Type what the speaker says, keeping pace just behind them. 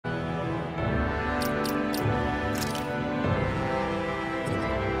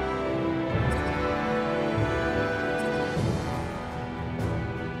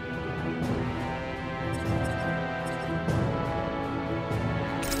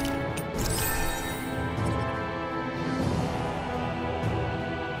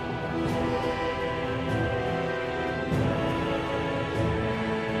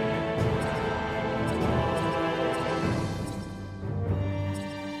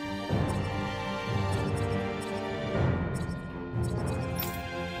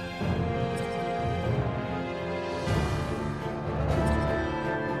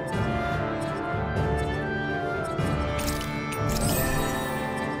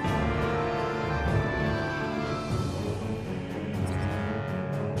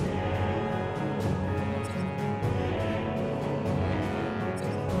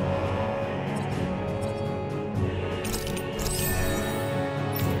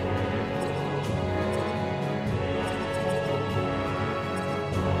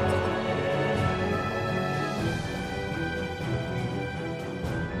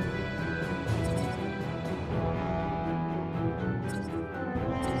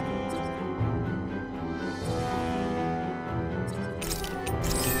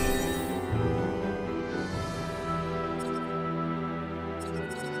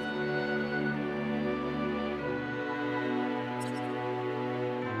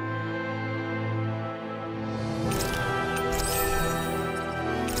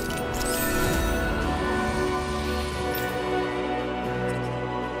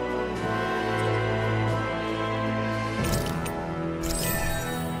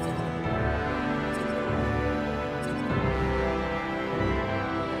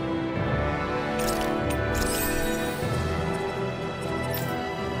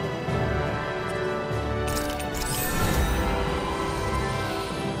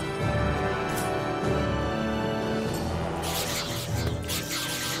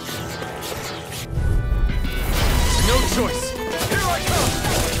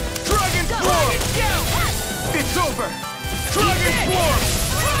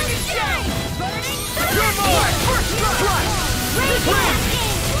Swarm! You're mine! First strike!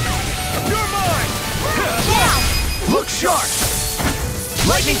 You're mine! Look sharp!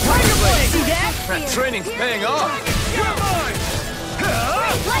 Lightning Tiger Blade! See that? That training's paying off! You're mine!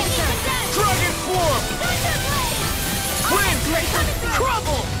 Dragon Swarm! Wind!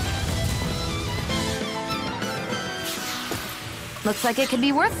 Crumble! Looks like it could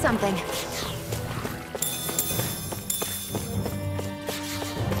be worth something.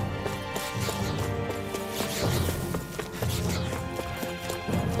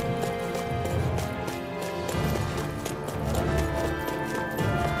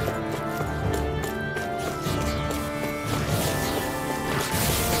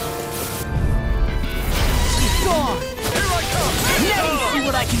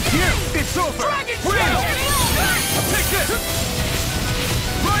 It's over! Dragon Win! Take this!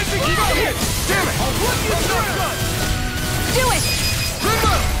 Rising Dragon! Damn it! I'll run you through! Do it!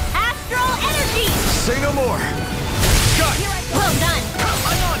 Limbo! Astral energy! Say no more! Got it! Well done!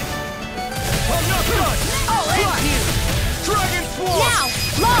 I'm on it! I'm not done! I'll end you! Dragon Swarm! Now!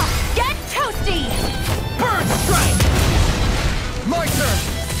 Law! Get toasty! Bird Strike! My turn!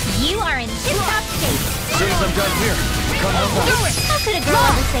 You are in tip-top shape! Soon as I'm done here, come help out. Do it! How could a girl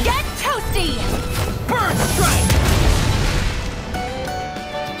ever say get toasty? Bird Strike!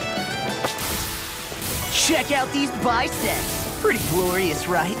 Check out these biceps. Pretty glorious,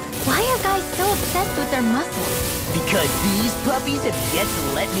 right? Why are guys so obsessed with their muscles? Because these puppies have yet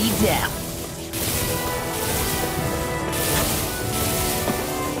to let me down.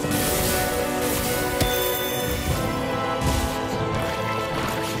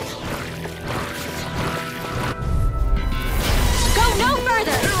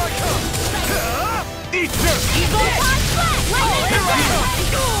 Eat this! Eagle Punch Flash! Here I come!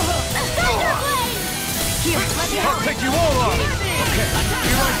 Thunder Blade! Here, let me I'll take you all on! Okay,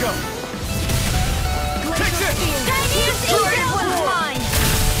 here I go! Take this! Tiniest Eagle was mine!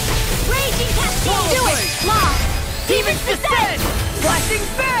 Raging Cascade! Do it! Law! Demon's Descent! Flashing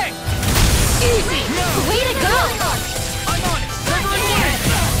Fang! Easy! Way to go! I'm on it! Severing Wind!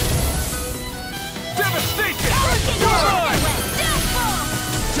 Devastation! You're mine!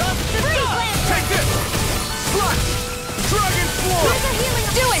 Take this! Slash! Dragon Swarm!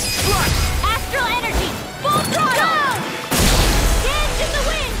 Do it! Slash! Astral energy! Full throttle! Dance in the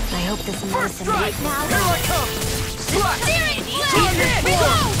wind! I hope this First medicine strike! works now. Here I come! Slash! Dragon Dragon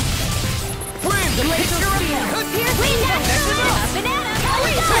Swarm! Wind! Laser beam! Wind action! Banana!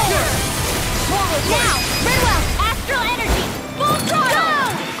 Take this! Swallow Blade! Now! Redwell! Astral energy! Full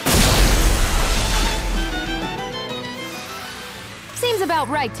throttle! Seems about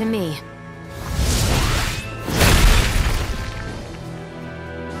right to me.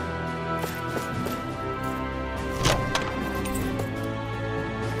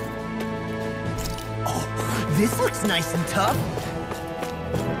 This looks nice and tough.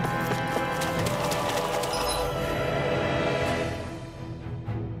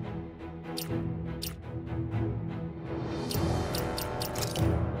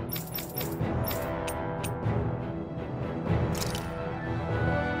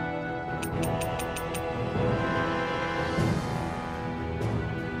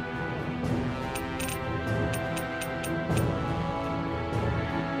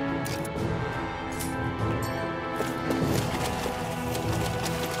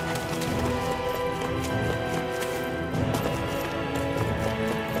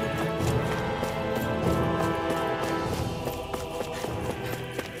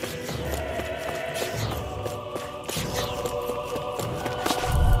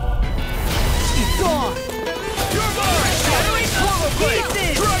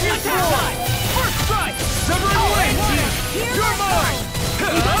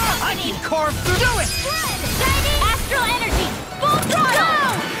 Carve through. Do it! Astral energy! Full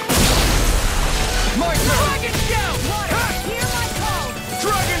throttle! My turn! Dragon shout! Hear my call!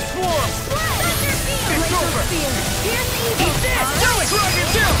 Dragon Swarm! Thunder field! It's over! Here's evil! Do it! Dragon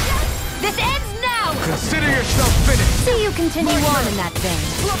Kill! This ends now! Consider yourself finished! See you continue on in that vein.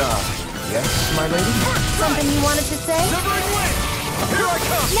 Yes, my lady? Something you wanted to say? Severing Wind! Here I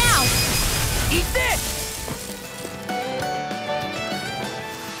come! Now! Eat this!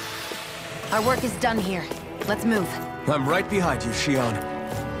 Our work is done here. Let's move. I'm right behind you, Shion.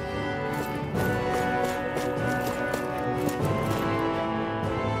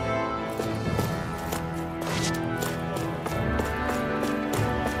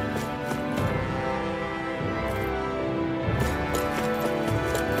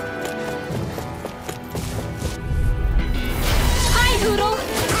 Hi, Hoodle!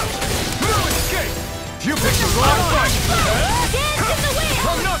 No escape! You picked the wrong fight!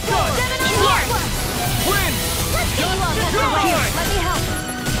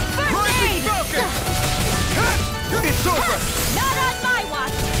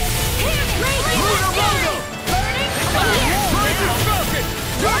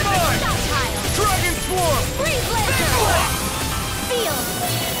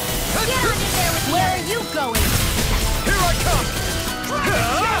 Where are you going? Here I come!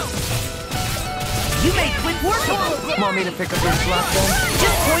 You made quick work of it. Want me to pick up your slack then?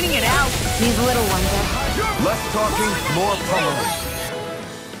 Just pointing it out. These little ones are... Less talking, more pummeling.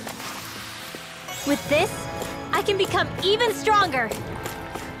 With this, I can become even stronger.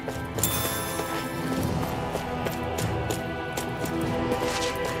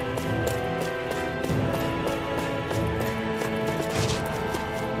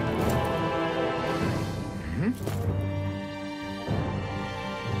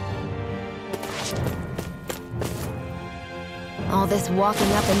 All this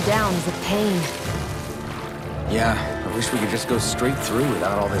walking up and down is a pain. Yeah, I wish we could just go straight through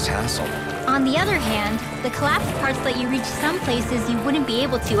without all this hassle. On the other hand, the collapsed parts let you reach some places you wouldn't be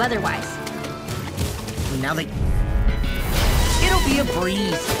able to otherwise. Now they... It'll be a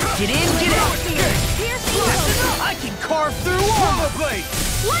breeze. Get in, get out. I can carve through all. Rollerblade!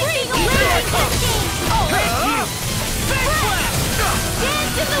 Lightning away! I'll hit you.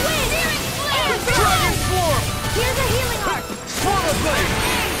 Dance in the wind! And Dragon Swarm! here's a healing arc! Rollerblade!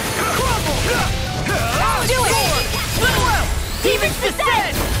 Crumble! Do it! Little out. Demon's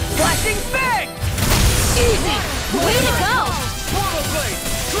descent. Flashing bang. Easy! Way to go! Rollerblade!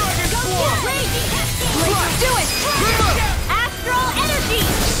 Dragon Swarm! Let's do it! Astral energy!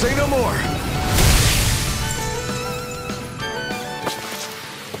 Say no more!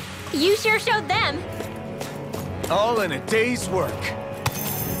 You sure showed them. All in a day's work.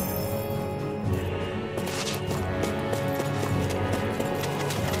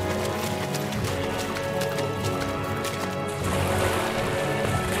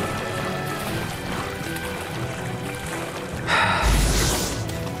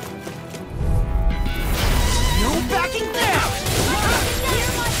 No backing down.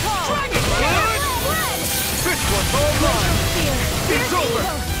 This one's all mine! It's over!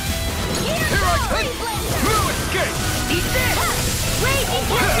 Here I come! No escape! Eat this. Well,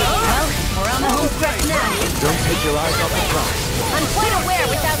 We're on the home stretch now. Don't take your eyes off the prize. I'm quite aware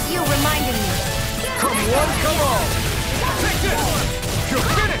without you reminding me. Come one, come all! Take this! You're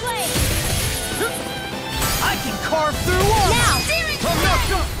finished! I can carve through all. Now!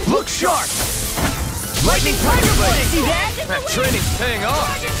 Look sharp! Lightning Tiger Blade. See that? That training's paying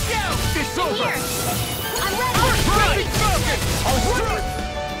off! It's over! Here! I'm ready! Rising Falcon!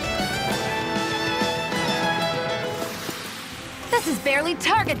 This is barely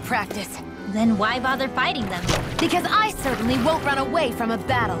target practice. Then why bother fighting them? Because I certainly won't run away from a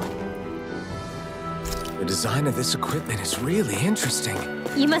battle. The design of this equipment is really interesting.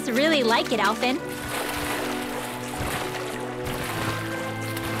 You must really like it, Alphen.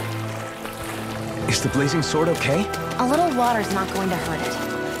 Is the blazing sword okay? A little water's not going to hurt it.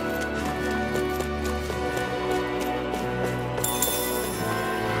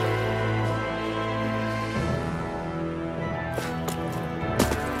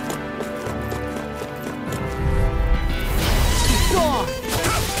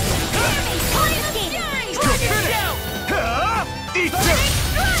 Eat this!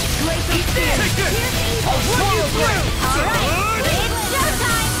 Take this! I'll run you through!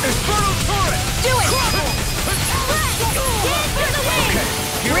 Infernal Torrent! Do it!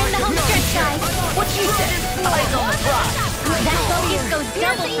 We're in the home stretch, guys. What she said? Eyes on the prize. That focus goes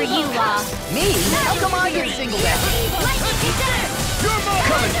double for you, Law. Me? How come I get singled out? You're mine!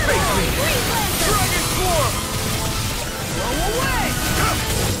 Come and face me! Dragon Swarm! Blow away!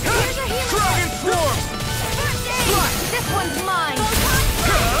 Dragon Swarm! This one's mine.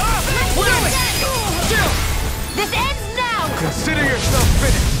 Wait! This ends now. Consider yourself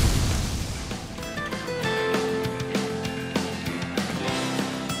finished!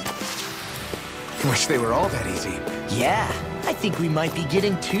 Wish they were all that easy. Yeah, I think we might be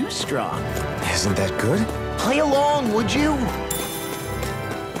getting too strong. Isn't that good? Play along, would you?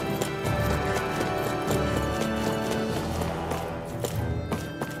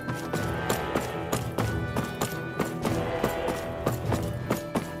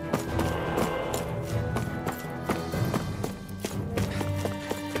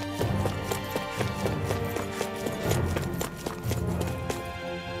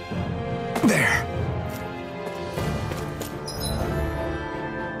 There.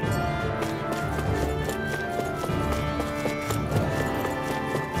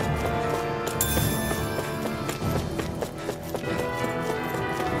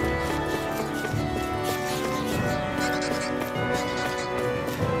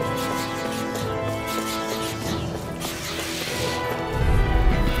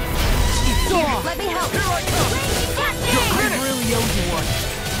 Let me help. Here I come! I really owe you one.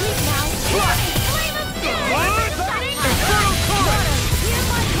 Infernal Torrent!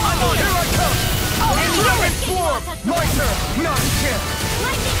 Here I come! My turn! Not a chance!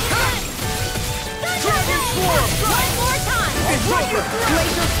 Lightning strike! Dragon Swarm! One more time! It's over!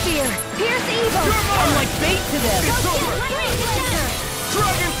 Glacial Spear! Pierce evil! You're mine! I'm like bait to them! It's over!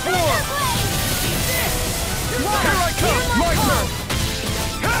 Dragon Swarm! Here I come! My turn!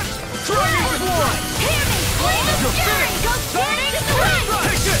 Dragon Swarm! Hear me! Flame of Fury! Go standing to the right!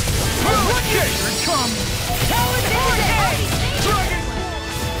 Take it! Move it! Here it comes! Talon Vortex! Dragon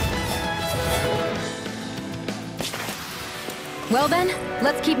Well then,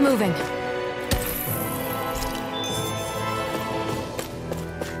 let's keep moving.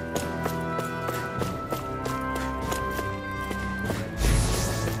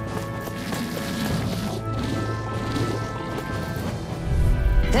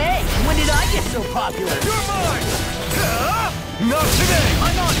 Hey, when did I get so popular? You're mine! Not today!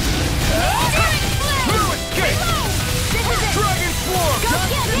 I'm on! No escape! Dragon Swarm!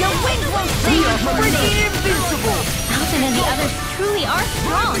 Your wings won't We save are you from freaking invincible! Alvin and the others truly are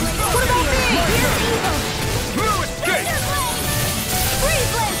strong. What about me? Here's evil! No escape!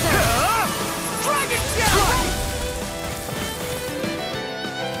 Freeze Lancer! Dragon Shower!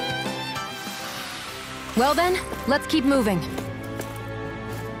 Well then, let's keep moving.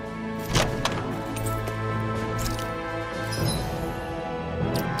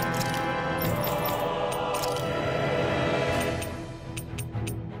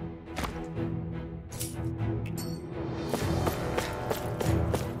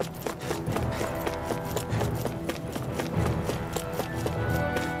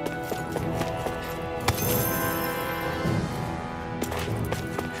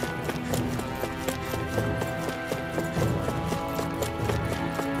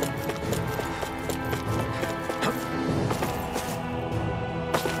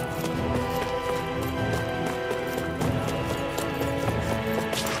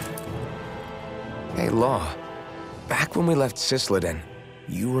 Hey, Law. Back when we left Cisleden,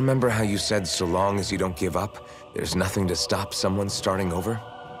 you remember how you said so long as you don't give up, there's nothing to stop someone starting over?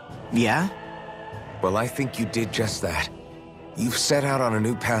 Yeah? Well, I think you did just that. You've set out on a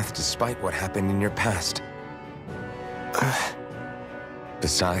new path despite what happened in your past.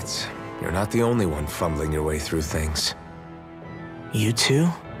 Besides, you're not the only one fumbling your way through things. You too?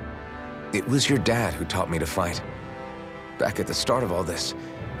 It was your dad who taught me to fight. Back at the start of all this,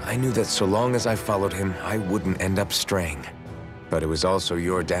 I knew that so long as I followed him, I wouldn't end up straying. But it was also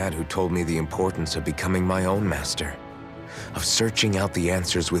your dad who told me the importance of becoming my own master, of searching out the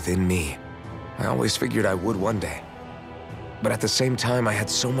answers within me. I always figured I would one day. But at the same time, I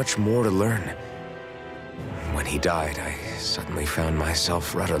had so much more to learn. When he died, I suddenly found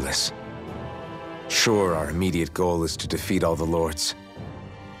myself rudderless. Sure, our immediate goal is to defeat all the lords.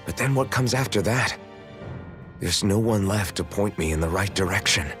 But then what comes after that? There's no one left to point me in the right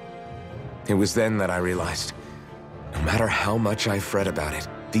direction. It was then that I realized, no matter how much I fret about it,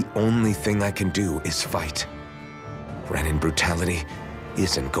 the only thing I can do is fight. Renin brutality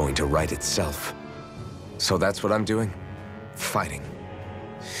isn't going to right itself. So that's what I'm doing. Fighting.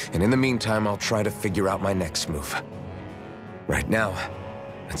 And in the meantime, I'll try to figure out my next move. Right now,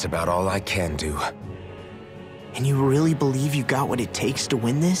 that's about all I can do. And you really believe you got what it takes to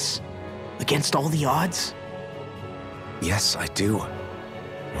win this? Against all the odds? Yes, I do.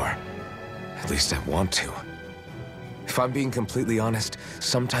 Or at least I want to. If I'm being completely honest,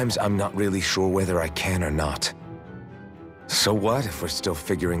 sometimes I'm not really sure whether I can or not. So what if we're still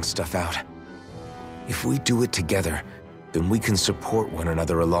figuring stuff out? If we do it together, then we can support one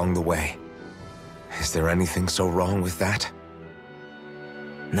another along the way. Is there anything so wrong with that?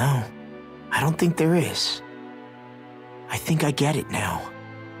 No, I don't think there is. I think I get it now.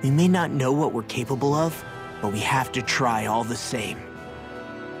 We may not know what we're capable of, but we have to try all the same.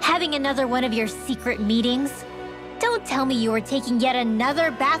 Having another one of your secret meetings? Don't tell me you were taking yet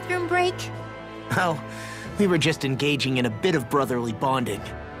another bathroom break? Oh, we were just engaging in a bit of brotherly bonding.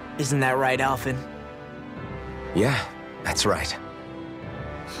 Isn't that right, Alphen? Yeah, that's right.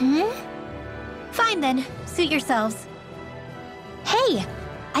 Fine then, suit yourselves. Hey,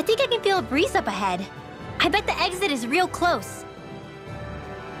 I think I can feel a breeze up ahead. I bet the exit is real close.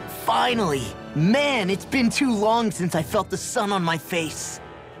 Finally! Man, it's been too long since I felt the sun on my face.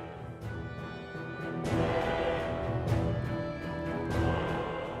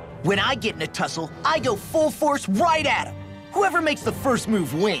 When I get in a tussle, I go full force right at him. Whoever makes the first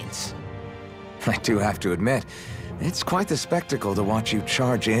move wins. I do have to admit, it's quite the spectacle to watch you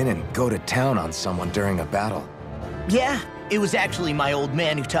charge in and go to town on someone during a battle. Yeah, it was actually my old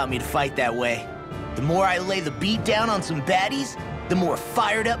man who taught me to fight that way. The more I lay the beat down on some baddies, the more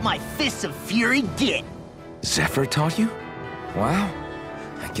fired up my fists of fury get. Zephyr taught you? Wow.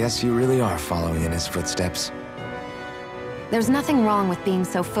 I guess you really are following in his footsteps. There's nothing wrong with being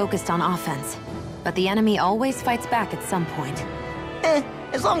so focused on offense, but the enemy always fights back at some point.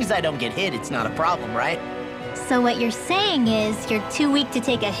 As long as I don't get hit, it's not a problem, right? So what you're saying is you're too weak to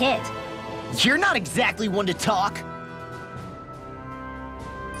take a hit. You're not exactly one to talk.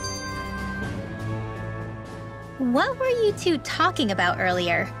 What were you two talking about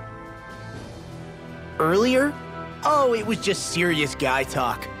earlier? Earlier? Oh, it was just serious guy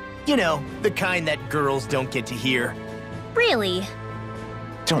talk. You know, the kind that girls don't get to hear. Really?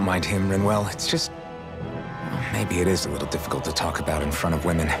 Don't mind him, Rinwell. It's just... well, maybe it is a little difficult to talk about in front of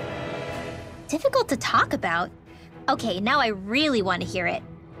women. Difficult to talk about? Okay, now I really want to hear it.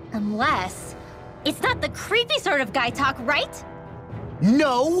 Unless... it's not the creepy sort of guy talk, right?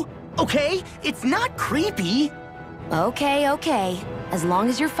 No! Okay? It's not creepy! Okay, okay. As long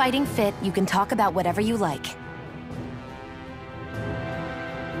as you're fighting fit, you can talk about whatever you like.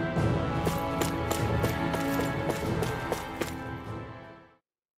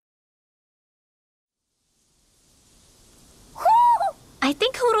 I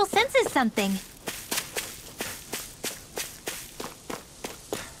think Hoodle senses something.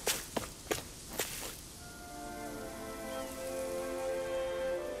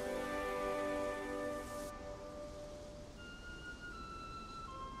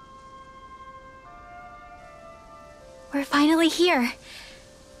 We're finally here.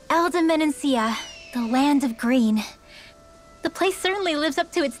 Elda the land of green. The place certainly lives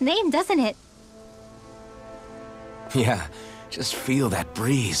up to its name, doesn't it? Yeah, just feel that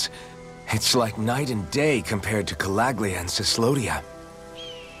breeze. It's like night and day compared to Calaglia and Cyslodia.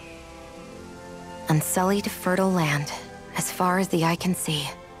 Unsullied, fertile land, as far as the eye can see.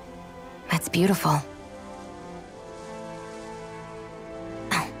 That's beautiful.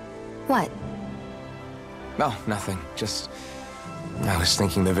 Oh, what? No, nothing. Just... I was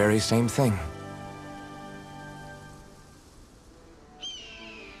thinking the very same thing.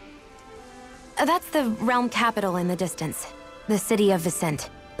 That's the realm capital in the distance. The city of Vicent.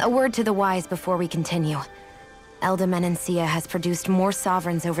 A word to the wise before we continue. Elda Menancia has produced more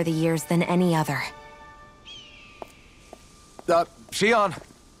sovereigns over the years than any other. Shion!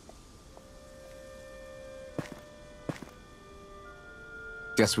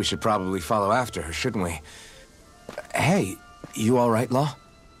 Guess we should probably follow after her, shouldn't we? Hey, you all right, Law?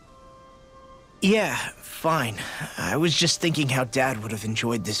 Yeah, fine. I was just thinking how Dad would have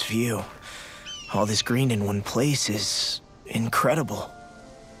enjoyed this view. All this green in one place is... incredible.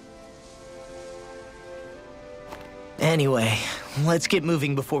 Anyway, let's get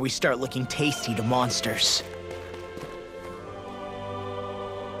moving before we start looking tasty to monsters.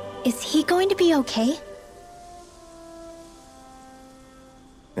 Is he going to be okay?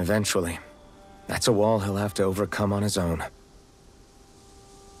 Eventually. That's a wall he'll have to overcome on his own.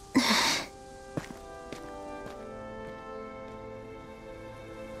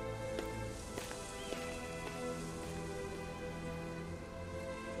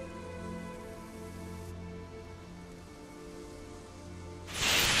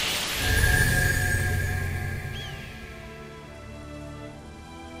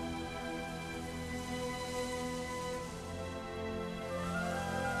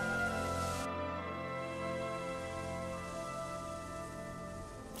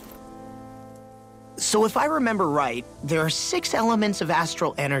 So if I remember right, there are 6 elements of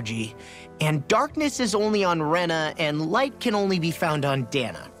astral energy, and darkness is only on Rena, and light can only be found on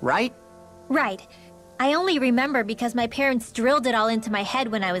Dana, right? Right. I only remember because my parents drilled it all into my head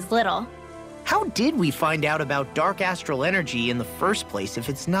when I was little. How did we find out about dark astral energy in the first place if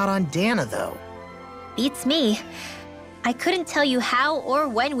it's not on Dana, though? Beats me. I couldn't tell you how or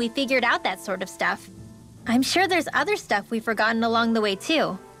when we figured out that sort of stuff. I'm sure there's other stuff we've forgotten along the way,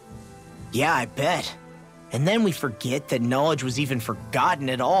 too. Yeah, I bet. And then we forget that knowledge was even forgotten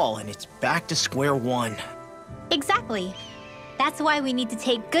at all, and it's back to square one. Exactly. That's why we need to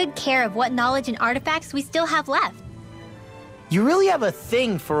take good care of what knowledge and artifacts we still have left. You really have a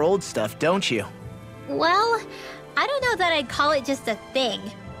thing for old stuff, don't you? Well, I don't know that I'd call it just a thing.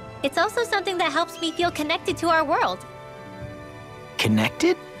 It's also something that helps me feel connected to our world.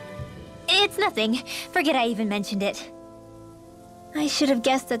 Connected? It's nothing. Forget I even mentioned it. I should have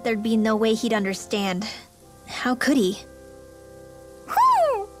guessed that there'd be no way he'd understand. How could he?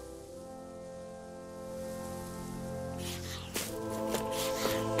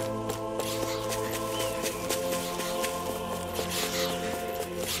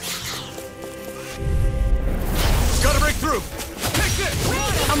 Gotta break through! Take this!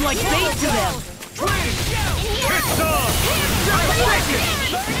 I'm like bait to them! It's on!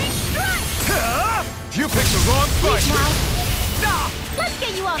 You picked the wrong fight! Let's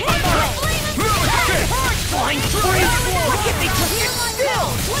get you off the boat! flying free! Look at me just get still!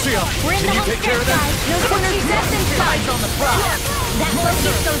 Sia, We're in can the you home take care of stretch, that? guys. No corner acceptance Eyes on the prize! That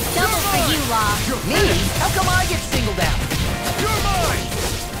focus goes double for you, Law. Me? How come I get singled out? You're mine!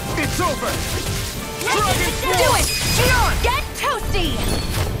 It's over! Dragon Do it! Gion! Get toasty!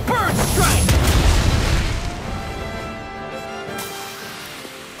 Bird strike!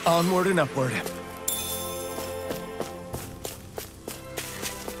 Onward and upward.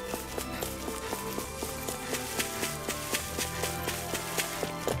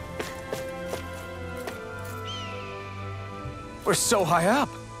 We're so high up.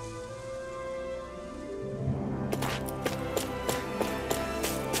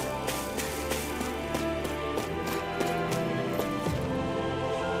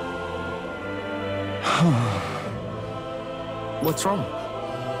 What's wrong?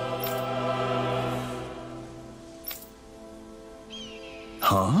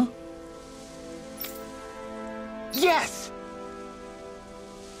 Huh? Yes!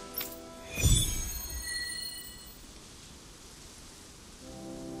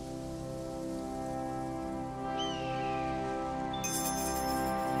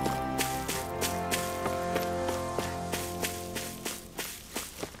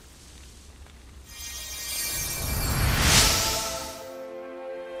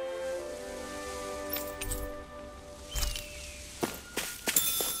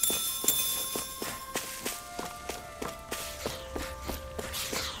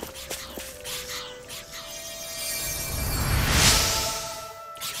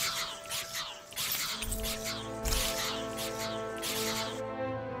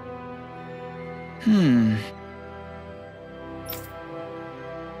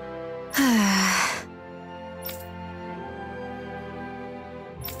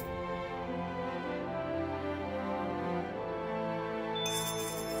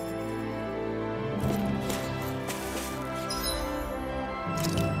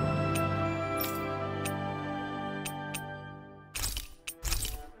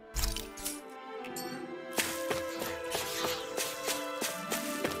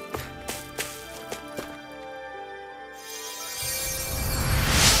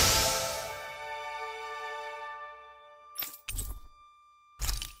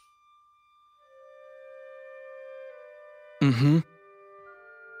 Mm-hmm.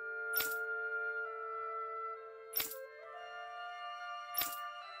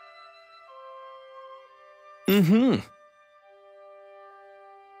 Mm-hmm.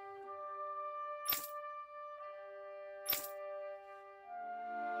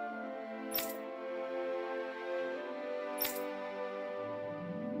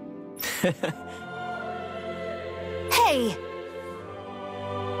 Hey!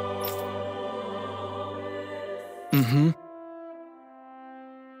 Mm-hmm.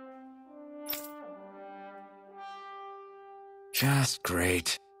 Just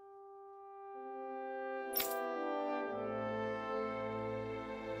great.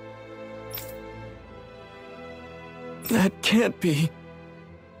 That can't be.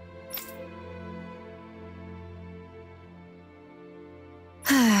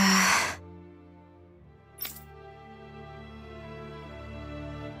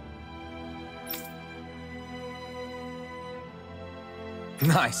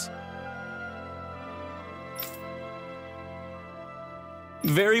 Nice.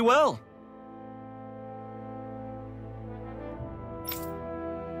 Very well.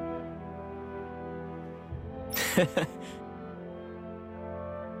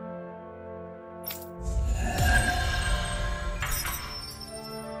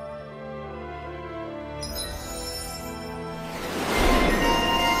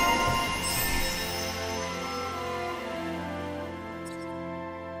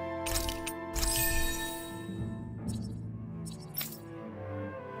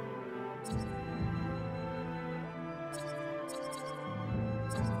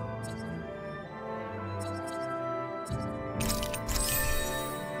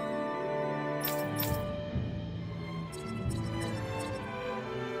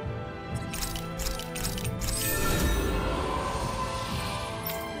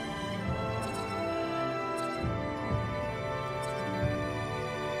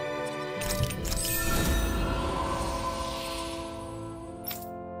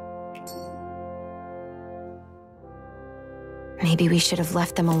 Maybe we should have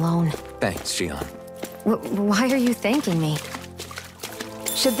left them alone. Thanks, Xion. Why are you thanking me?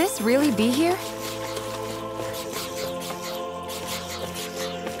 Should this really be here?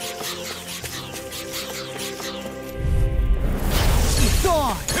 It's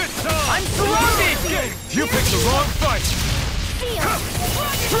on! I'm surrounded! You picked the wrong fight! Seal!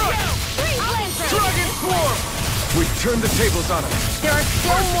 Dragon form! We've turned the tables on him. There are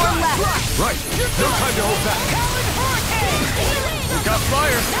still more left. Right. No time to hold back. We got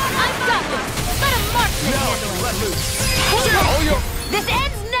fire! I've got this! Let a marksman handle it! Let loose. All your... This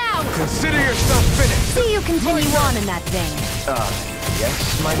ends now! Consider yourself finished. See you continue on in that vein. Yes,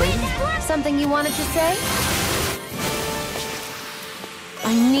 my lady? Something you wanted to say?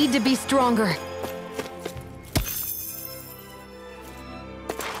 I need to be stronger.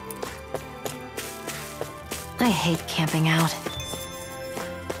 I hate camping out.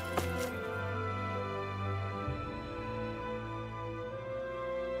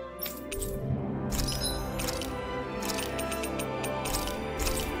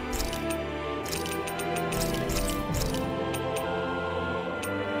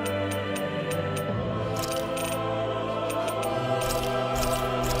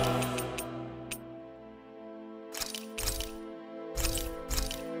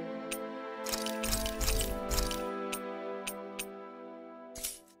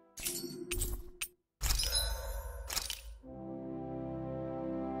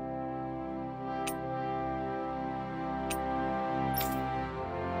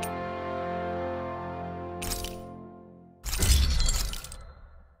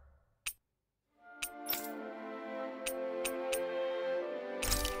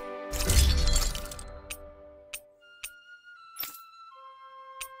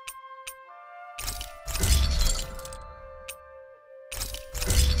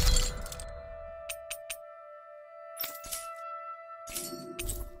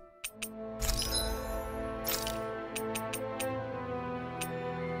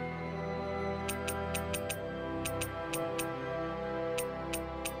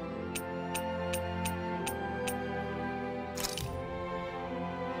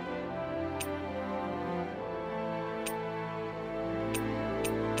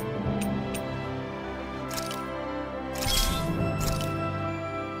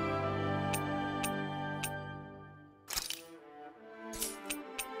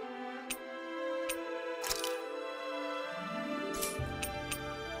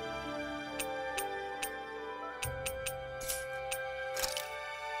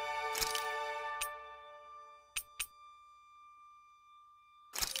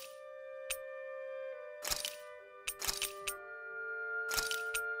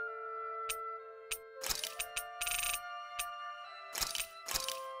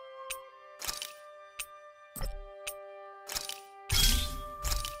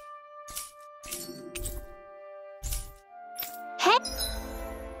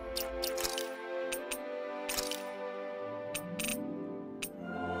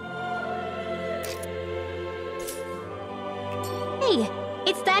 Hey,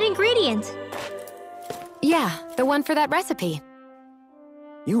 it's that ingredient. Yeah, the one for that recipe.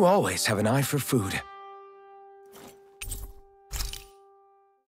 You always have an eye for food.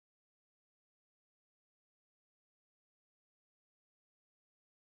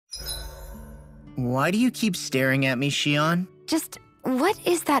 Why do you keep staring at me, Shion? Just, what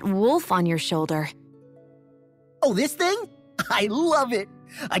is that wolf on your shoulder? Oh, this thing? I love it!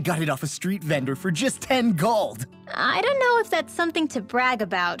 I got it off a street vendor for just 10 gold. I don't know if that's something to brag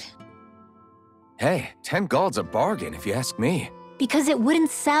about. Hey, 10 gold's a bargain if you ask me. Because it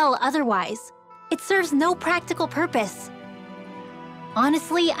wouldn't sell otherwise. It serves no practical purpose.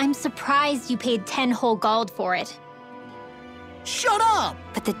 Honestly, I'm surprised you paid 10 whole gold for it. Shut up!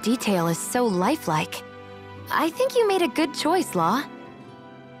 But the detail is so lifelike. I think you made a good choice, Law.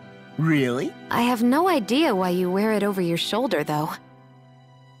 Really? I have no idea why you wear it over your shoulder, though.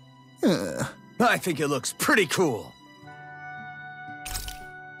 I think it looks pretty cool.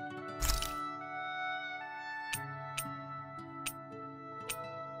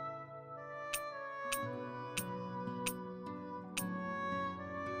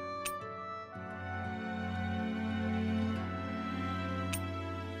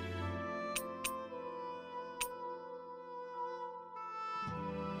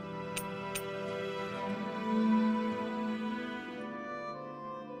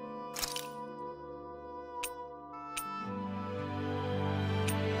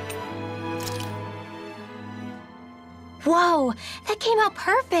 Whoa, that came out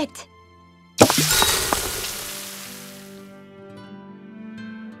perfect.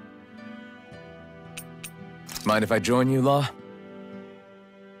 Mind if I join you, Law?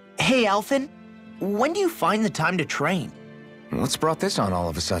 Hey, Alphen. When do you find the time to train? What's brought this on all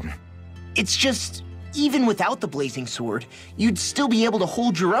of a sudden? It's just, even without the blazing sword, you'd still be able to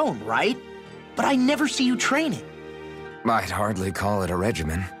hold your own, right? But I never see you training. I'd hardly call it a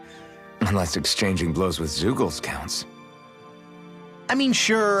regimen. Unless exchanging blows with Zeugles counts. I mean,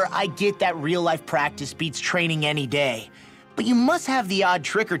 sure, I get that real-life practice beats training any day, but you must have the odd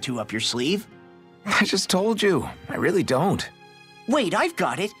trick or two up your sleeve. I just told you, I really don't. Wait, I've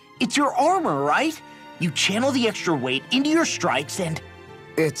got it. It's your armor, right? You channel the extra weight into your strikes and...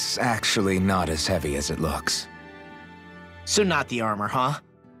 It's actually not as heavy as it looks. So not the armor, huh?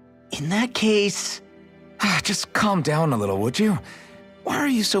 In that case... Just calm down a little, would you? Why are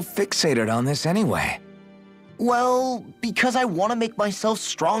you so fixated on this anyway? Well, because I want to make myself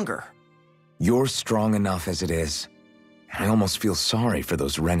stronger. You're strong enough as it is. I almost feel sorry for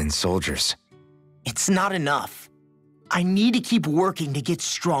those Renan soldiers. It's not enough. I need to keep working to get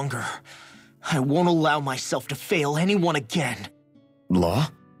stronger. I won't allow myself to fail anyone again. Law?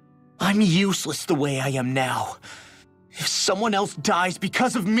 I'm useless the way I am now. If someone else dies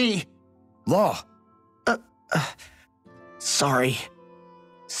because of me... Law! Sorry.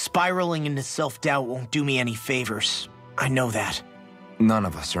 Spiraling into self-doubt won't do me any favors. I know that. None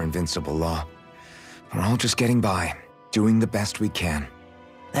of us are invincible, Law. We're all just getting by, doing the best we can.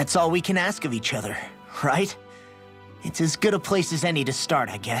 That's all we can ask of each other, right? It's as good a place as any to start,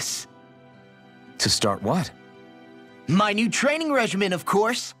 I guess. To start what? My new training regimen, of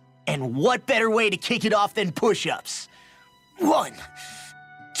course. And what better way to kick it off than push-ups? 1,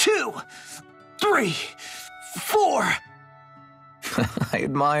 2, 3, 4... I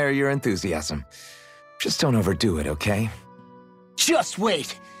admire your enthusiasm. Just don't overdo it, okay? Just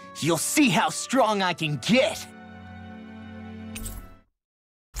wait. You'll see how strong I can get.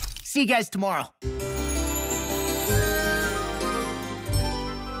 See you guys tomorrow.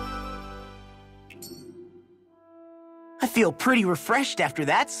 I feel pretty refreshed after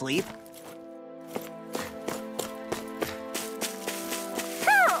that sleep.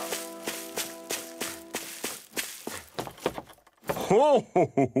 Ho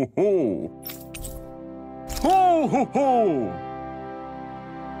ho ho ho ho! Ho ho ho!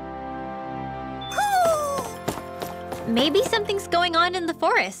 Maybe something's going on in the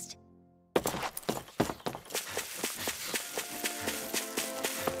forest.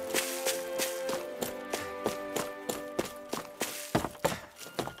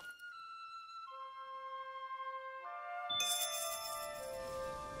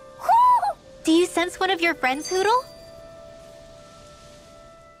 Do you sense one of your friends, Hoodle?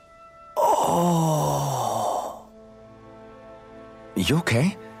 Oh. You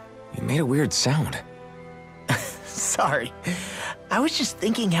okay? You made a weird sound. Sorry. I was just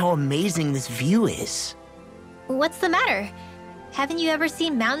thinking how amazing this view is. What's the matter? Haven't you ever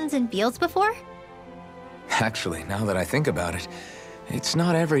seen mountains and fields before? Actually, now that I think about it, it's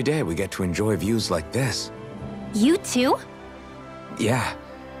not every day we get to enjoy views like this. You too? Yeah.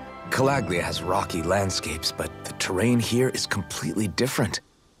 Calaglia has rocky landscapes, but the terrain here is completely different.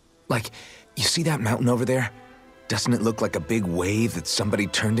 Like, you see that mountain over there? Doesn't it look like a big wave that somebody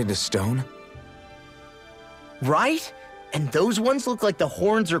turned into stone? Right? And those ones look like the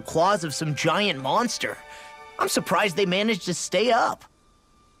horns or claws of some giant monster. I'm surprised they managed to stay up.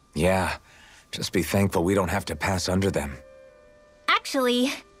 Yeah, just be thankful we don't have to pass under them.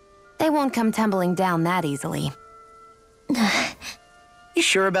 Actually... They won't come tumbling down that easily. You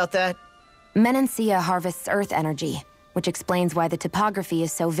sure about that? Menancia harvests earth energy, which explains why the topography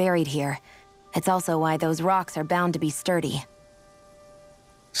is so varied here. It's also why those rocks are bound to be sturdy.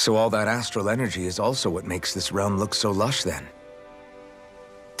 So all that astral energy is also what makes this realm look so lush then?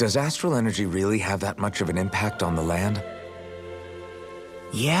 Does astral energy really have that much of an impact on the land?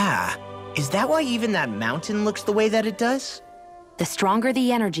 Yeah. Is that why even that mountain looks the way that it does? The stronger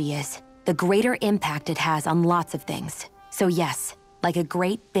the energy is, the greater impact it has on lots of things. So yes, like a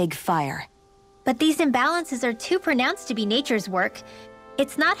great big fire. But these imbalances are too pronounced to be nature's work.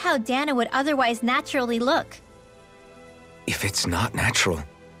 It's not how Dana would otherwise naturally look. If it's not natural,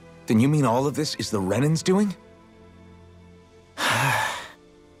 then you mean all of this is the Renan's doing?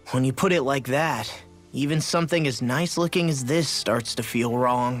 When you put it like that, even something as nice looking as this starts to feel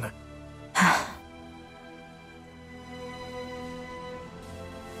wrong.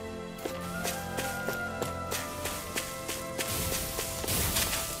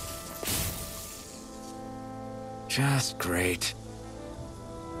 Just great.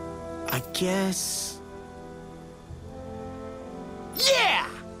 I guess... Yeah!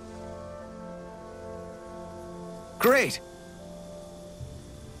 Great!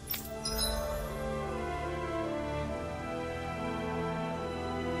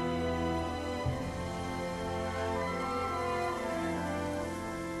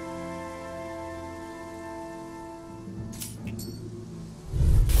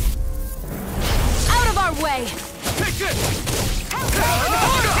 Out of our way! Take this!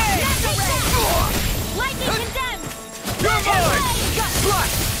 Lightning condemned! You're mine!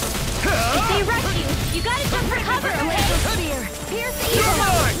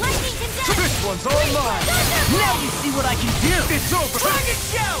 one's all mine! Now you see what I can do! It's over! Dragon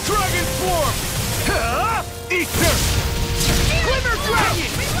Shell! Dragon Swarm! Easter! Glimmer Dragon!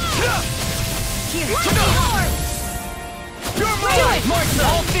 Here, let me hard! You're mine! My turn!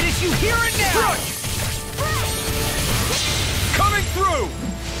 I'll finish you here and now! Strike! Coming through!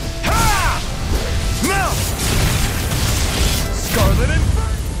 Ha! Now! Scarlet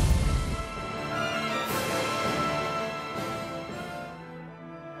Inferno!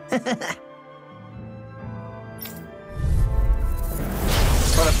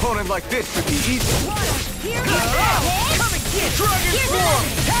 An opponent like this should be easy. Here Come and get Dragon Swarm!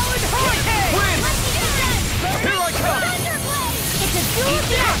 Talon Hurricane! Win! Here I come! It's a dual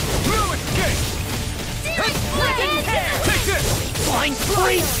attack! No escape! Take this! Flying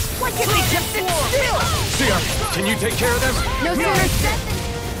Spree! Why can't they just sit still? Seer, can you take care of them? No sooner said than...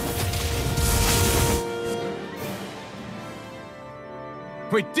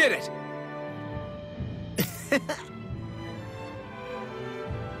 We did it!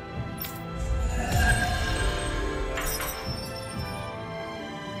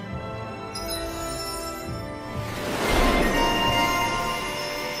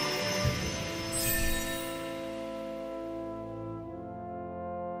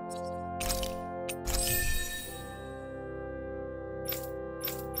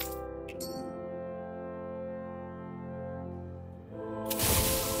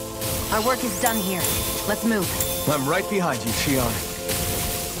 Our work is done here. Let's move. I'm right behind you, Shion.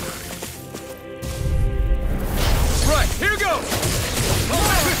 Right, here goes!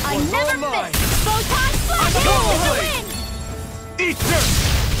 I never miss! Photon Flash! Go It's away! a win! Easter!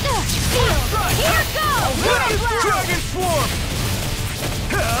 Here goes! Dragon Swarm!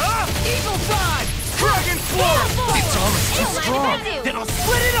 Eagle Rod! Dragon Swarm! It's almost too strong! Then I'll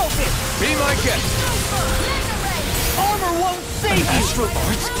split it open! Be my guest! Armor won't save you! Astral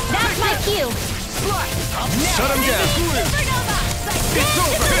Arts? That's my cue! Shut him down! It's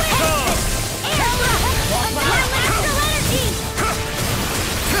over! It's on!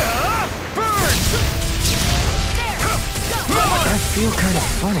 Burn! I feel kind of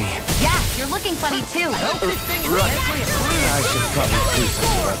funny. Yeah, you're looking funny too. Right. I should probably do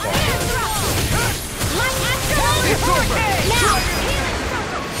something about that. It's over! Now!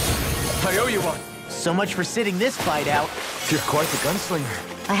 I owe you one. So much for sitting this fight out. You're quite the gunslinger.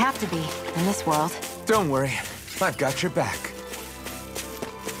 I have to be, in this world. Don't worry. I've got your back.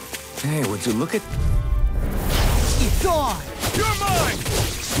 Hey, would you look at... It's on! You're mine!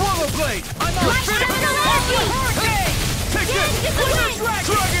 Swallow Blade! I'm on! Hurricane! Take this!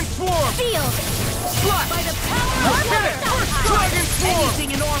 Dragon Swarm! Field! Slot! By the power of Hit it! Dragon Swarm!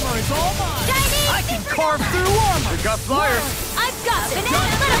 Anything in armor is all mine! Chinese! I can carve through armor! We got flyers! I've got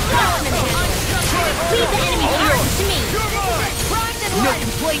banana development! Leave the enemy arms to me! You're mine! No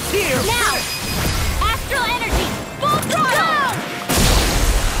complaints here! Now! Astral energy! Full throttle!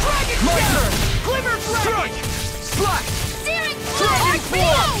 Dragon My turn! Glimmer Strike! Slot! Searing Dragon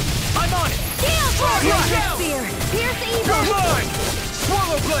Swarm! I'm on it! Steel Dragon Shell! Spear! Pierce You're evil! mine!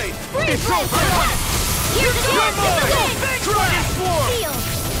 Swallow Blade! It's Blade over! attack! Here's the You're dance of the mine! wind! Dragon Swarm! Field!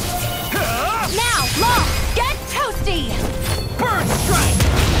 Huh? Now! Long! Get toasty! Burn strike!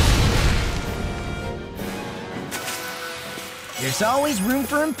 There's always room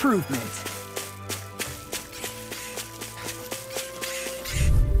for improvement.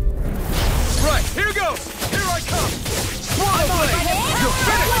 Right, here goes! Here I come! Swallow Blade! You'll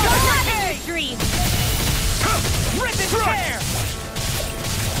finish! Dream! Rip and tear!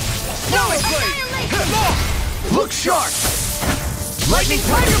 Swallow Blade! Look sharp! Lightning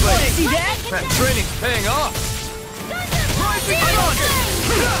Tiger Blade! See that? That training's paying off! Rising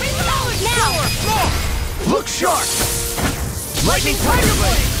Now! Look sharp! Lightning Tiger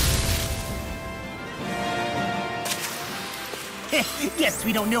Blade! Guess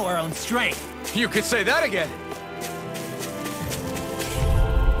we don't know our own strength. You could say that again!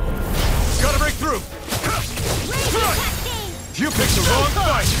 Gotta break through! You picked the wrong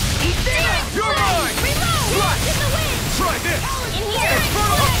fight! You're mine! What? Try this!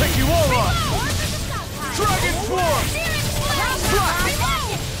 Inferno, I'll take you all on! Dragon Swarm!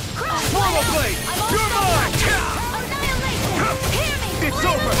 Swallow Blade! You're mine! It's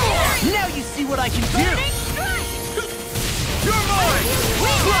over! Now you see what I can do! You're mine!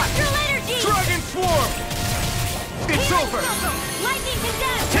 Dragon Swarm! It's over!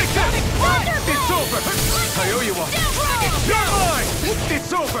 Take that! It's over! I owe you one! You're mine!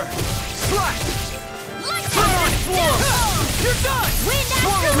 It's over! Slash! Dragon Swarm! You're done!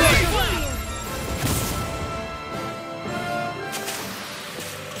 Swallow Blade!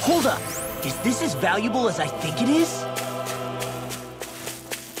 Hold up! Is this as valuable as I think it is?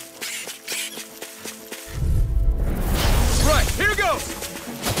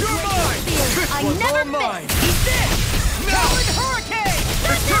 I never mine. miss! He's dead! Talon Hurricane!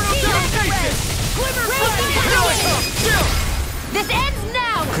 Eternal Devastation! Glimmer Flame! Here I come! Chill! This ends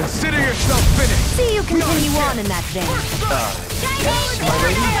now! Consider yourself finished. See you continue on in that vein. Yes, my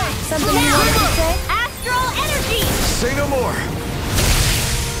lady? Something you wanted to say? Astral energy! Say no more.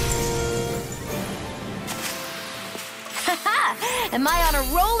 Am I on a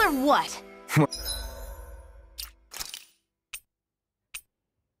roll or what?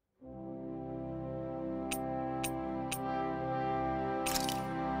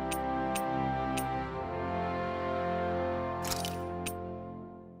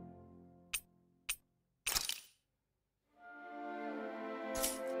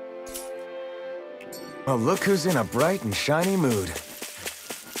 Well, look who's in a bright and shiny mood.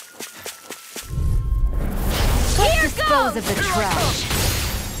 Let's dispose of the trash.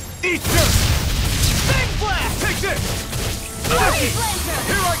 Eat this! Big Blast! Take this! Fury Planter!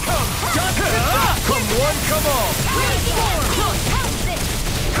 Here I come! Come one, come all. How's this?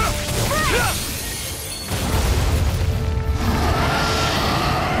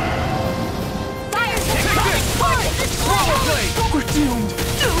 Fire Swallow Blade! We're doomed.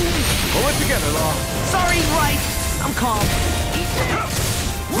 Pull it together, Law. Sorry, right. I'm calm.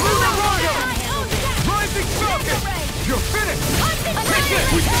 Lunar Rondo! Rising Falcon! You're finished!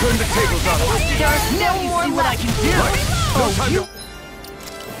 We can turn the tables on them. There's no more what I can do. No time to...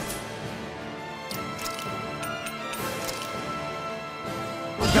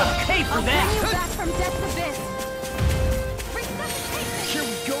 You gotta pay for that. Bring you back from death's abyss. Here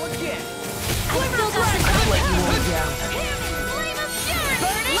we go again. I still got the Let you all down.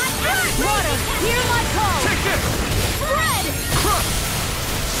 Water, hear my call. Take this! Red! Crush!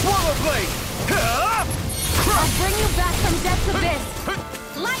 Swallow Blade! I'll bring you back from death's abyss.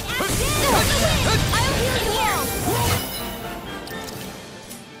 Light action! I'll heal you all!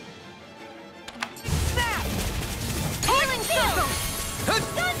 Snap! Healing circle!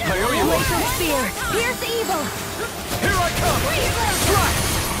 I owe you one. Laser spear, pierce evil. Here I come! Strike!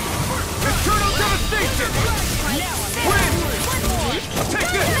 Eternal Devastation! Win! Take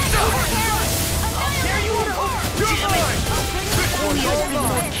this! You're mine! This one's all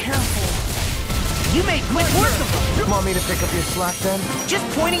mine! Careful. You made quick work of them. Want me to pick up your slack then? Just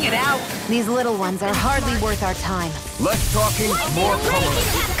pointing it out. These little ones are hardly worth our time. Less talking, more pummeling.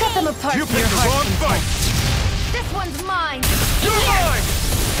 Cut them apart You to your picked the heart's wrong fight! content. This one's mine. You're mine!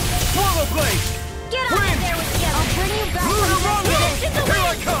 Swallow Blade! Get on in there with I'll bring you back Lunar from Rondo! death's abyss. Here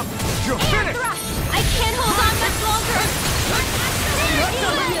I come! You're Air finished! thrust! I can't hold on much longer!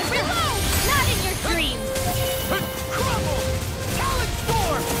 Reload! Not in your dreams! Crumble! Talon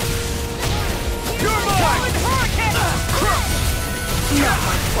Storm! You're mine! Talon Hurricane! Not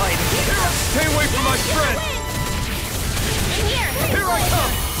my fight. Stay away from my friend! In here! Here I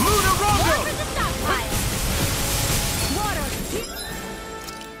come! Lunar Rondo! Over the stockpile! Water!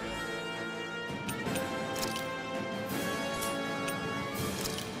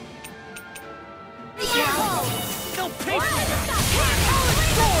 No paper.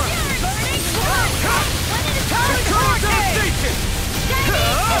 Eternal Devastation!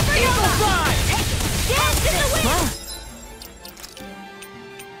 Evil Rod! Dance in the wind!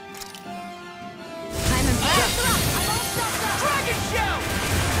 I'm impressed. Dragon Shout!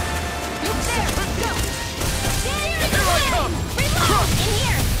 Here I come! In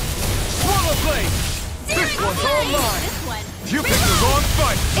here! Swallow Blade! This one's all mine! This one! You picked the wrong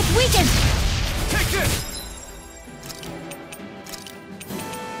fight! It's weakened. Take this!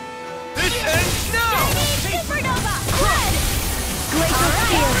 This ends now! Supernova! Red! Glacial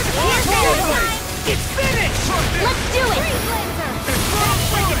spear, pierce Swallow evil. Blade! It's finished! Let's do it! Eternal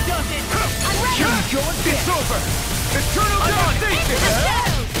Storm! I'm ready! Here we go again! It's over! Eternal Devastation!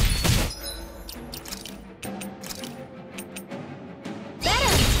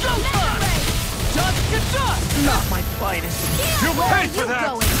 Dust to dust! Not my finest. You paid for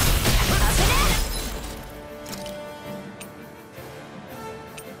that!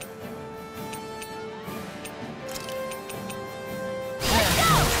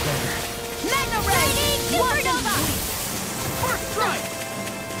 First strike!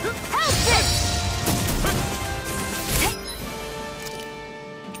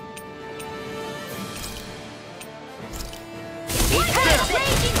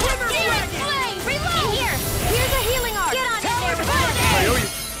 Here's a healing arc. Get on in there! I owe you.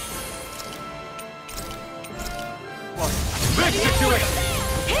 Big situation!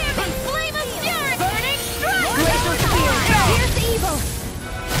 Flame of Fury! Burning Strike! Glacial spear, pierce evil.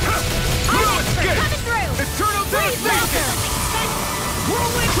 No escape! Coming through! Eternal devastation!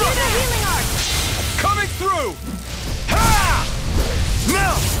 Whirlwind, here's a healing arc. Coming through! Ha!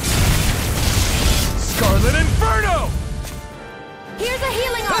 Now! Scarlet Inferno! Here's a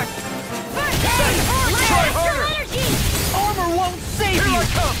healing arc! First Try aid! harder! Energy! Armor won't save Here you! I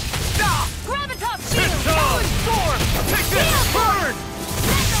come! Stop! Graviton It's shield! on! Storm! Take this! Burn!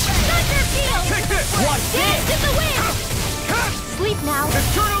 Thunder field! Take this! Watch Dance this! in the wind! Sleep now!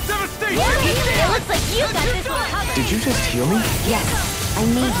 Eternal devastation! It looks like you got this one covered! Did you just heal me? Yes, I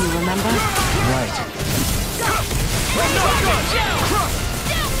need you, remember? Right. I'm not done!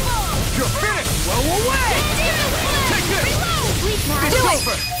 You're finished! Blow away! Take this! Sleep now! It's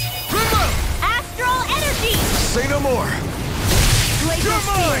over! Remote! Astral energy! Say no more! Laser You're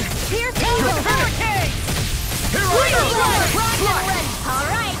mine! Pierce You're angel! finished! Here I go! All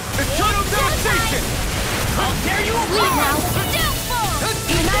right. Eternal devastation! How dare you Sleep now!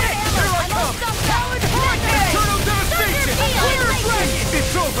 Here I come! Eternal devastation!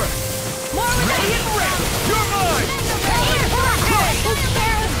 It's over! You're mine!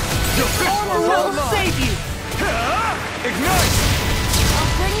 Your fists Armor were all won't mine! save you! Ignite!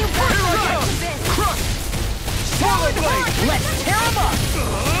 Bring you back Here I to come! this! Crush! Swallow blade! Let's tear him up!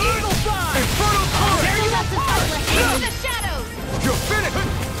 Eagle Fly! Infernal torrent! Tear you up to Southwest! Into the shadows! You're finished!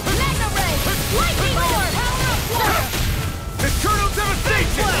 Mega ray! Lightning orb! Power up water! Eternal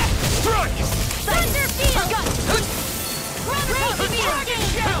devastation! Strike! Thunder field! Graviton Dragon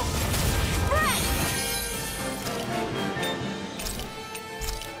field! shout! Spread!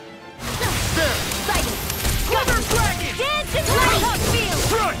 There! Sighted! Thunder Dragon! Dance in the Graviton field!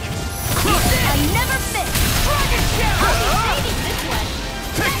 Strike! I never miss! Dragon shout! I'll be saving this one!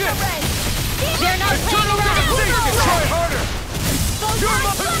 Take Mega this! ray! They're not playing Eternal around! devastation! Try harder! You're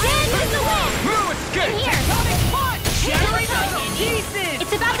my... Dance in the wind! No escape! Here! Shattering us to pieces!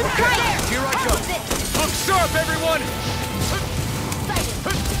 It's about to strike. Here I go! Look sharp, everyone!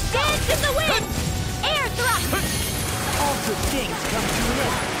 Dance in the wind! Air thrust! All good things come to an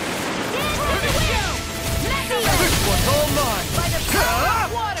end. Dance in the wind! Mega ray! This one's all mine! By the power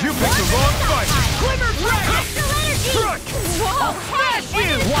of water! You picked the wrong fight! Glimmer dragon! Astral energy! Strike! Whoa! Smash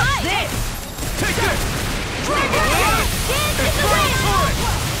you! Watch this! Take this! Dragon! Dance in the wind! Torrent!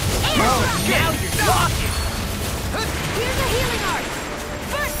 Air Oh, thrust! now you're talking! Here's a healing arc!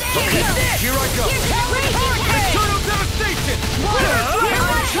 First aid! Okay, here I go! Here's a raging head! Eternal devastation!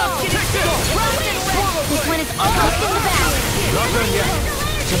 This one is almost in the bag. Not done yet.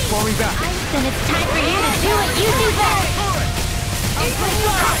 Just falling back. Then it's time for you to do what you do best.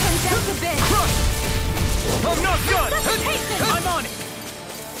 I'm not done! I'm on it!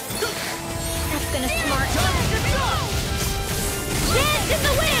 That's gonna smart. Dance in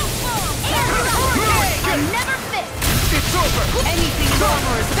the wind! Air thrust! I never miss! It's over! Anything in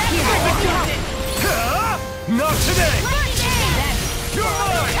armor is here! Not today! First aid! You're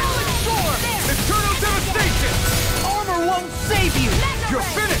mine! Eternal devastation! Armor won't save you! You're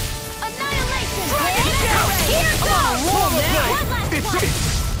finished! Annihilation! I'm Here on a goes! roll now! One last It's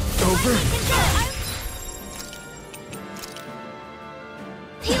one! over!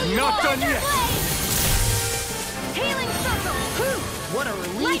 Healing Not ball. done yet! Healing circle! What a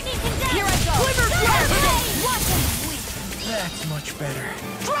relief! Lightning condense! Here I go! Quiver blade! Watch him sweep! That's much better.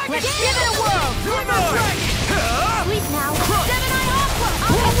 Let's give it a whirl! You're mine! Sleep now! Gemini Aqua!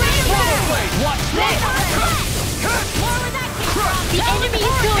 I'll be ready! Watch this! More where that came from! The enemy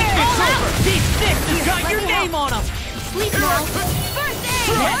is going all out. These fists have got your let me name on them! Sleep now! First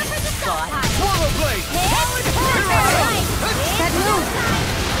aid! More for the stockpile! Swallow blade! Alright! That move!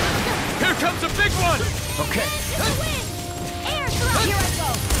 Here comes a big one! Okay. Dance in the wind! Air thrust! Here I go!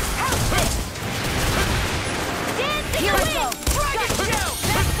 House it! Dance in the wind! Dragon shout!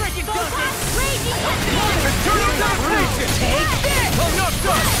 That's freaking good! Raging Hexagon! Eternal devastation! Take this! I'm not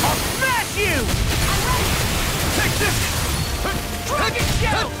done! I'll smash you! Take this! Dragon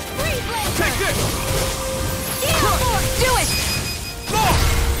shout! Free blade! Take this! Steel force! Do it! Oh!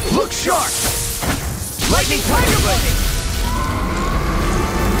 Look sharp! Lightning tiger blade!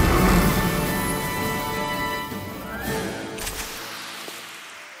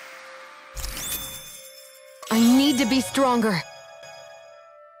 I need to be stronger.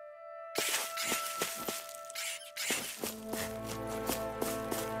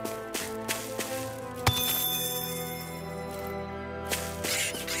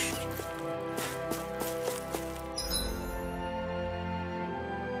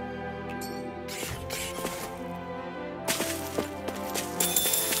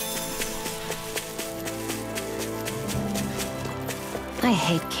 I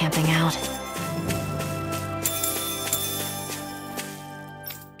hate camping out.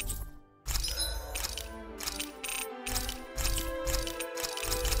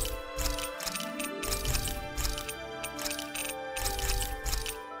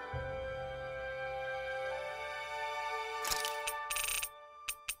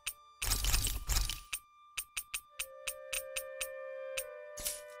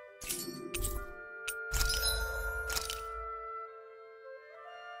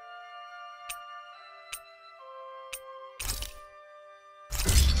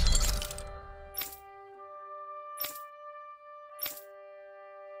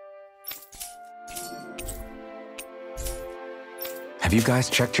 Have you guys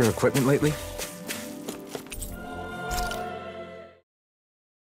checked your equipment lately?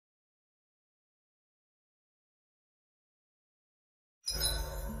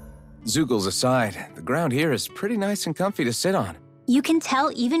 Zoogles aside, the ground here is pretty nice and comfy to sit on. You can tell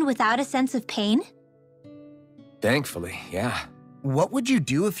even without a sense of pain? Thankfully, yeah. What would you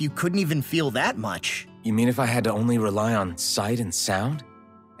do if you couldn't even feel that much? You mean if I had to only rely on sight and sound?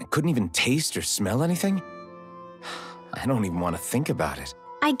 And couldn't even taste or smell anything? I don't even want to think about it.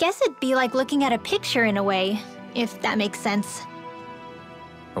 I guess it'd be like looking at a picture in a way, if that makes sense.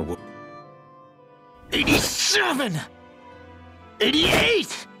 Oh, 87!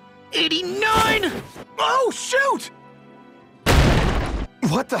 88! 89! Oh, shoot!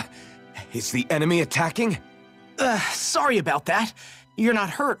 what the? Is the enemy attacking? Sorry about that. You're not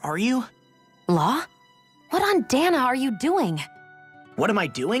hurt, are you? Law? What on Dana are you doing? What am I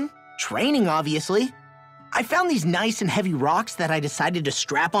doing? Training, obviously. I found these nice and heavy rocks that I decided to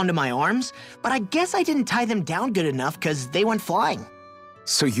strap onto my arms, but I guess I didn't tie them down good enough because they went flying.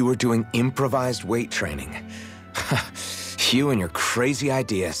 So you were doing improvised weight training. You and your crazy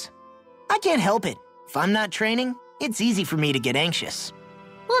ideas. I can't help it. If I'm not training, it's easy for me to get anxious.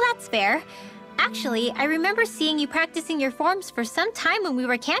 Well, that's fair. Actually, I remember seeing you practicing your forms for some time when we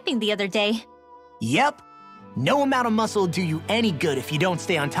were camping the other day. Yep. No amount of muscle will do you any good if you don't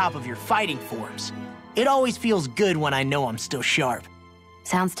stay on top of your fighting forms. It always feels good when I know I'm still sharp.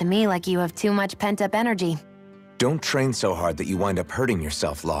 Sounds to me like you have too much pent-up energy. Don't train so hard that you wind up hurting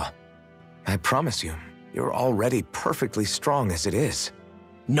yourself, Law. I promise you, you're already perfectly strong as it is.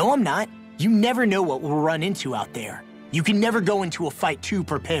 No, I'm not. You never know what we'll run into out there. You can never go into a fight too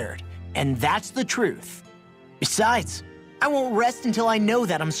prepared. And that's the truth. Besides, I won't rest until I know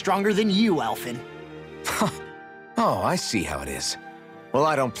that I'm stronger than you, Alphen. Oh, I see how it is. Well,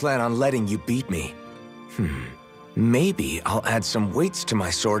 I don't plan on letting you beat me. Maybe I'll add some weights to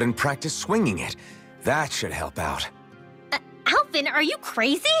my sword and practice swinging it. That should help out. Alphen, are you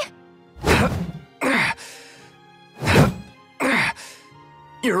crazy?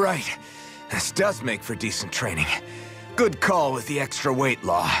 You're right. This does make for decent training. Good call with the extra weight,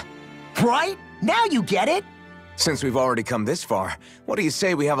 Law. Right? Now you get it! Since we've already come this far, what do you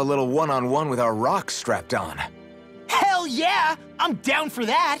say we have a little one-on-one with our rocks strapped on? Hell yeah! I'm down for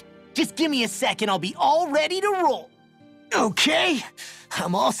that! Just give me a sec and I'll be all ready to roll. Okay,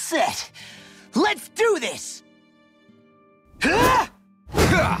 I'm all set. Let's do this! Take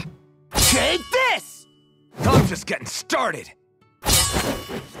this! I'm just getting started.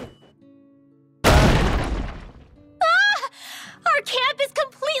 Our camp is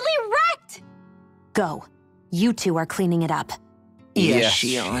completely wrecked! Go. You two are cleaning it up. Yes,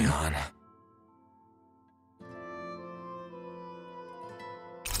 Shion.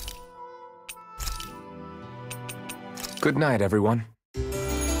 Good night, everyone.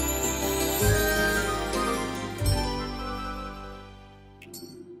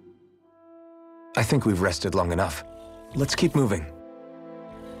 I think we've rested long enough. Let's keep moving.